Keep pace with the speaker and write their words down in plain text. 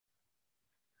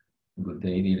Good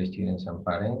day, dear students and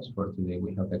parents. For today,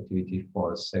 we have activity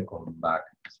for second Bach,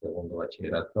 segundo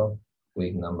bachillerato,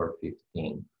 week number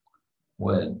 15.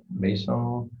 Well, based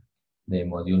on the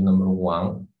module number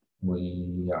 1,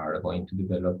 we are going to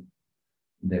develop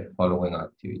the following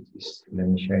activities. Let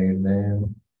me share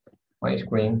them my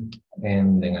screen,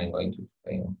 and then I'm going to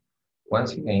explain.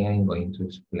 Once again, I'm going to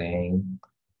explain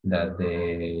that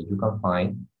you can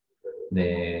find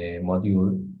the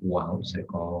module 1,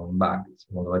 second Bach,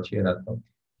 segundo bachillerato,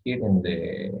 here in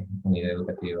the Unidad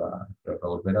Educativa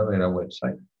Raúl Vera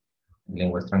website,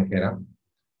 lengua extranjera.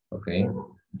 Okay,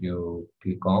 you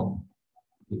click on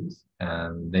this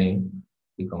and then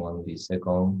click on the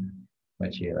second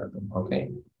bachillerato.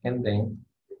 Okay, and then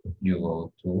you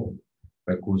go to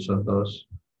Recursos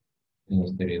 2,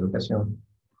 Ministerio de Educación,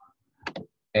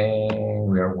 and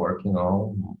we are working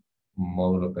on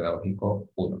módulo pedagógico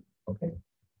 1. Okay,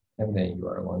 and then you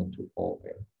are going to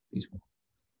open this one.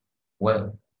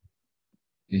 Well,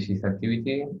 this is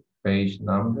activity page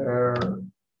number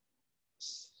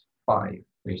 5.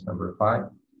 Page number 5.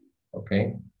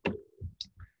 Okay.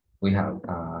 We have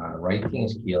writing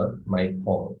skill, my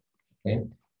poem.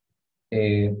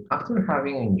 Okay. After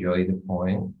having enjoyed the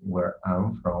poem Where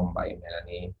I'm From by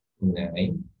Melanie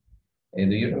Unai,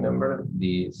 do you remember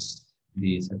this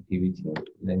activity?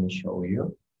 Let me show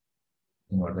you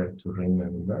in order to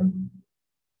remember.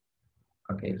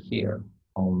 Okay, here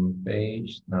on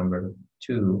page number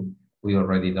 2, we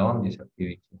already done this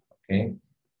activity, okay?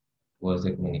 Was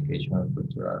the communication and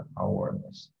cultural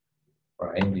awareness,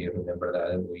 right? Do you remember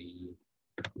that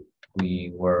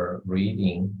we were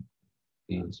reading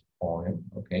this poem,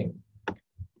 okay?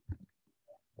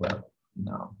 Well,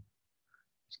 now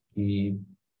skip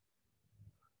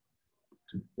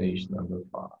to page number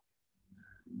 5,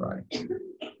 right?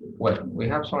 Well, we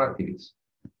have some activities.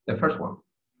 The first one,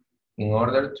 in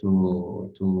order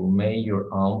to make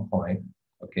your own poem,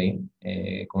 okay,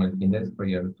 con el fin de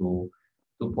desarrollar tu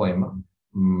poema,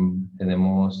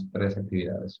 tenemos 3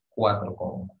 actividades, 4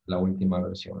 con la última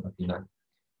versión, la final.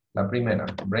 La primera,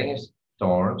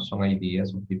 brainstorm some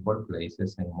ideas of people,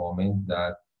 places, and moments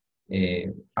that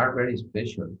are very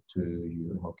special to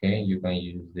you, okay? You can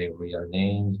use the real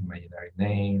names, imaginary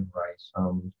names, write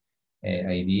some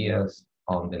ideas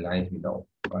on the lines below,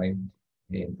 right?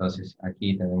 Entonces,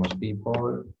 aquí tenemos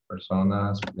people,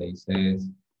 personas, places,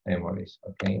 memories,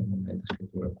 ¿ok? Momentos que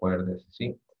tú recuerdes,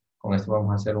 ¿sí? Con esto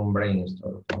vamos a hacer un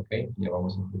brainstorm, ¿ok? Ya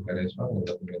vamos a explicar eso en el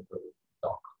documento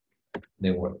doc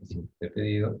de Word. Siempre te he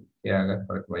pedido que hagas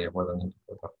para que vayas guardando en tu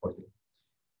portafolio.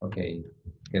 Ok,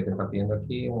 ¿qué te está pidiendo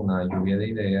aquí? Una lluvia de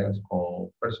ideas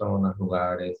con personas,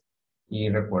 lugares y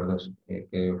recuerdos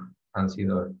que han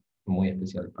sido muy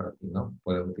especiales para ti, ¿no?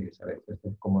 Puedes utilizar esto. Esto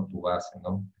es como tu base,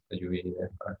 ¿no? Esta lluvia de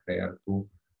ideas para crear tu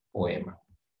poema.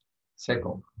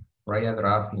 Second, write a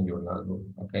draft in your notebook,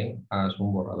 ¿ok? Haz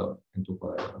un borrador en tu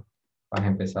cuaderno. Vas a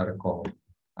empezar con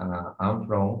I'm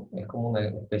from, es como una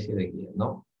especie de guía,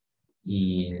 ¿no?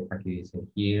 Y aquí dice,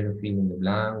 here, fill in the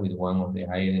blank with one of the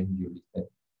items you listed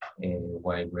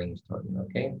while brainstorming,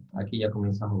 ¿ok? Aquí ya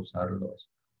comienzas a usar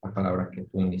las palabras que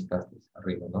tú enlistaste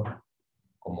arriba, ¿no?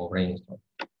 Como brainstorm.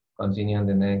 Continue on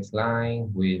the next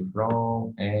line with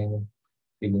from and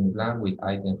fill in the blank with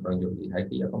items from your list.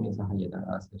 Aquí ya comienzas a llenar,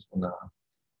 haces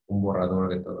un borrador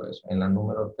de todo eso. En la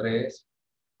número 3,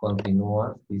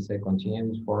 continúas, dice continue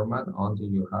this format until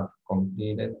you have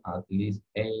completed at least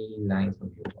 8 lines of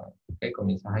your poem. Ok,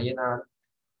 comienzas a llenar,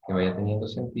 que vaya teniendo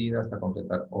sentido hasta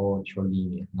completar 8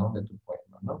 líneas, ¿no? De tu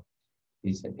poema, ¿no?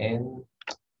 Dice end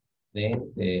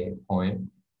then the poem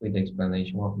with the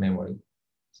explanation of memory,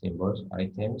 symbols,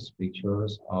 items,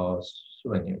 pictures, or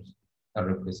souvenirs that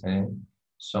represent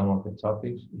some of the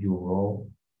topics you wrote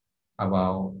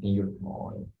about in your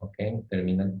poem, ¿ok?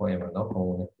 Termina el poema, ¿no? Con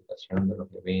una explicación de los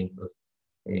eventos,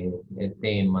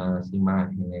 temas,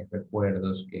 imágenes,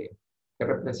 recuerdos que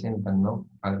representan, ¿no?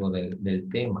 Algo del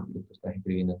tema que tú estás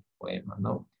escribiendo en tu poema,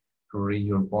 ¿no? To read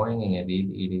your poem and edit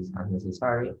it is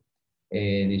unnecessary.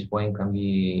 This poem can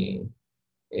be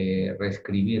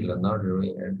reescribirlo, ¿no?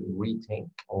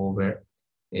 Written over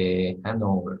and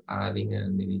over, adding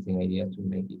and deleting ideas to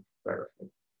make it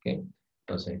perfect, ¿ok?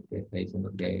 Entonces, te está diciendo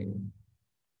que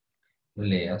lo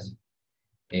leas,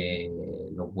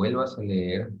 lo vuelvas a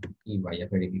leer y vayas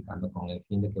verificando con el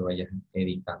fin de que vayas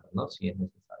editando, ¿no? Si es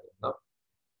necesario, ¿no?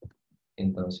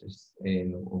 Entonces,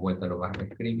 vuelta lo vas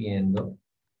reescribiendo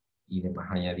y demás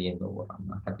añadiendo,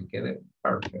 borrando hasta que quede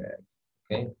perfect,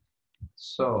 ¿ok?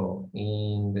 So,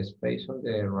 in the space on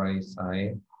the right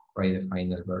side, write the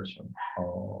final version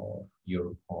of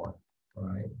your poem,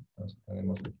 right? Entonces,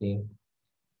 tenemos aquí.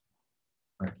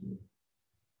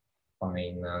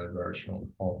 final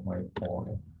version of my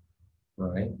poem,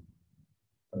 right?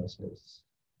 Entonces,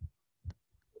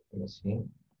 let me see.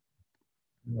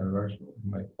 Final version of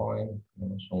my poem.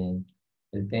 Tenemos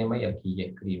el tema y aquí ya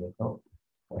escribe, ¿no?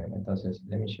 Bueno, entonces,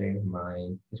 let me share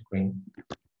my screen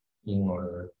in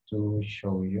order to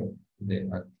show you the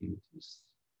activities.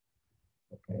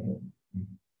 Okay.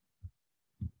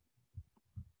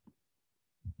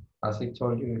 As I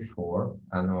told you before,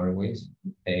 and always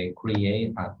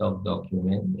create a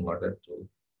document in order to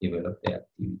develop the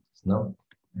activities, ¿no?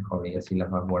 Mejor y así las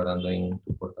vas guardando en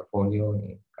tu portafolio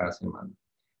cada semana.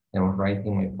 Tenemos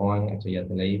writing my poem, esto ya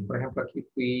te leí. Por ejemplo, aquí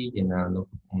fui llenando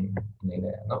una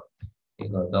idea, ¿no?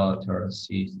 Digo, daughter,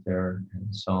 sister,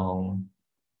 and song,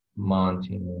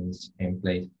 mountains, and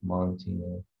place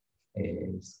mountain,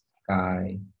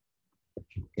 sky,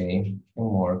 okay, and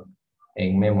more.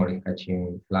 In memory,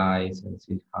 catching flies and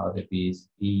see how the bees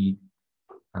eat,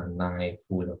 a night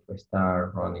full of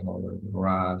stars running over the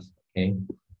grass, okay,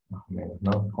 más o menos,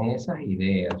 ¿no? Con esas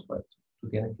ideas, pues, tú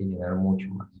tienes que llenar mucho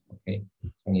más, ok.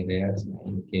 Son ideas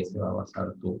en que se va a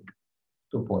basar tu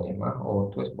poema o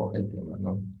tú escoges el tema,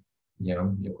 ¿no? Ya,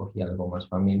 yo cogí algo más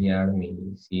familiar,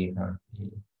 mis hijas,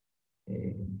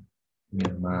 eh, mi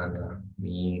hermana,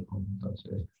 mi hijo,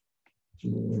 entonces,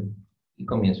 y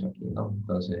comienzo aquí, ¿no?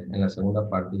 Entonces, en la segunda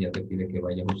parte ya te pide que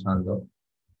vayas usando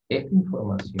esta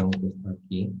información que está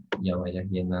aquí, ya vayas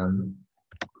llenando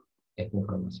esta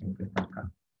información que está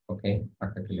acá, ¿ok?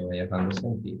 Hasta que le vayas dando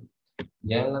sentido.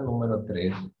 Ya en la número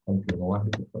 3, continúas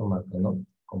este formato, ¿no?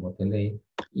 Como te leí,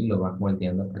 y lo vas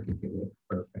moldeando hasta que quede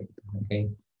perfecto,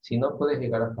 ¿ok? Si no puedes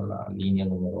llegar hasta la línea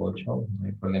número 8, no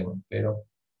hay problema, pero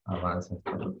avanza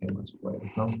hasta lo que más puedes,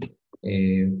 ¿no?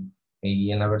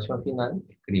 Y en la versión final,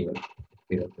 escríbelo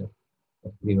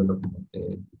como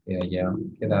te haya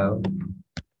quedado.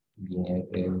 Bien,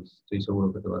 estoy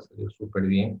seguro que te va a salir súper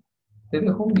bien. Te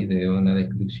dejo un video en la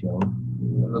descripción,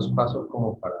 los pasos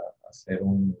como para hacer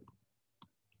un,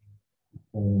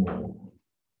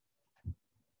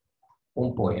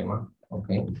 un poema, ¿ok?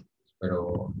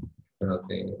 Espero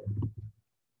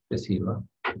te sirva.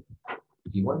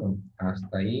 Y bueno,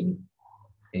 hasta ahí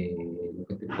lo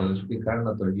que te puedo explicar.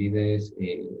 No te olvides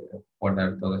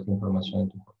guardar toda esta información en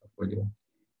tu portafolio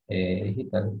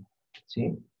digital,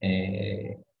 ¿sí?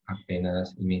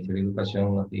 Apenas el Ministerio de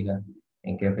Educación nos diga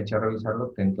en qué fecha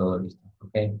revisarlo, ten todo listo,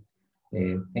 ¿ok?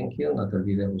 Thank you. No te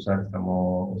olvides usar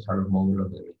los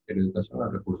módulos del Ministerio de Educación,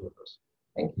 los recursos 2.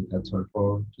 Thank you. That's all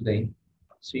for today.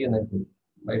 See you next week.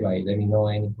 Bye bye. Let me know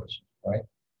any questions. All right.